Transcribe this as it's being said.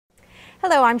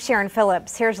Hello, I'm Sharon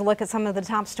Phillips. Here's a look at some of the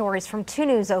top stories from 2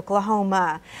 News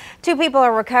Oklahoma. 2 people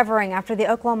are recovering after the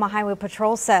Oklahoma Highway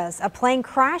Patrol says a plane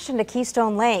crashed into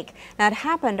Keystone Lake. Now, it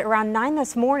happened around 9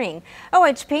 this morning.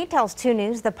 OHP tells 2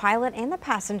 News the pilot and the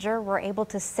passenger were able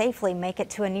to safely make it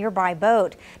to a nearby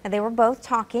boat. Now, they were both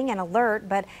talking and alert,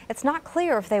 but it's not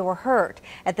clear if they were hurt.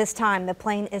 At this time, the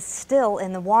plane is still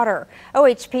in the water.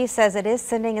 OHP says it is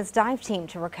sending its dive team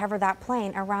to recover that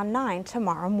plane around 9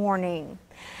 tomorrow morning.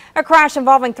 A crash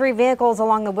involving 3 vehicles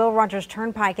along the Will Rogers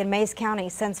Turnpike in Mays County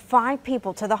sends 5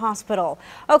 people to the hospital.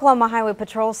 Oklahoma Highway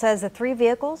Patrol says the 3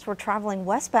 vehicles were traveling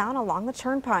westbound along the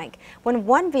turnpike when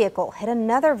one vehicle hit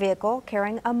another vehicle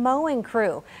carrying a mowing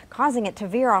crew, causing it to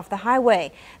veer off the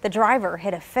highway. The driver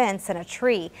hit a fence and a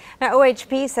tree. Now,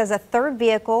 OHP says a 3rd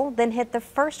vehicle then hit the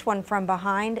first one from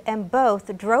behind, and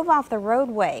both drove off the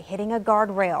roadway, hitting a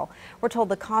guardrail. We're told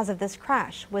the cause of this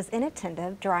crash was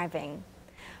inattentive driving.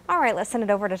 All right, let's send it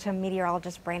over to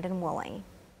meteorologist Brandon Woolley.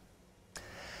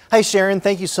 Hi Sharon,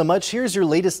 thank you so much. Here's your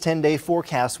latest 10-day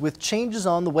forecast with changes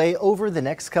on the way over the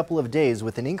next couple of days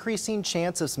with an increasing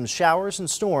chance of some showers and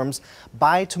storms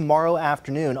by tomorrow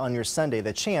afternoon on your Sunday.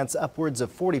 The chance upwards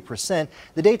of 40%.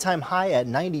 The daytime high at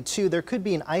 92. There could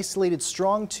be an isolated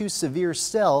strong to severe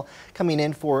cell coming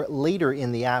in for later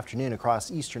in the afternoon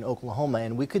across eastern Oklahoma,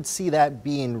 and we could see that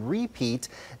being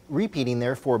repeating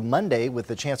there for Monday with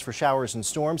the chance for showers and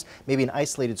storms, maybe an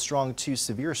isolated strong to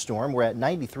severe storm. We're at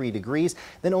 93 degrees.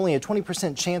 Then only a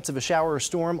 20% chance of a shower or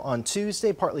storm on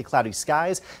Tuesday, partly cloudy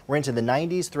skies. We're into the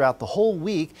 90s throughout the whole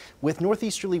week with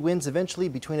northeasterly winds eventually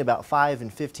between about 5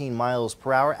 and 15 miles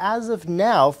per hour. As of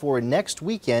now, for next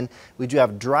weekend, we do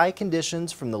have dry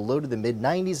conditions from the low to the mid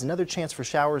 90s. Another chance for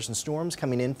showers and storms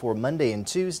coming in for Monday and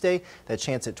Tuesday. That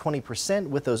chance at 20%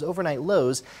 with those overnight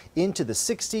lows into the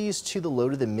 60s to the low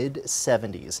to the mid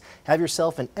 70s. Have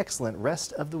yourself an excellent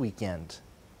rest of the weekend.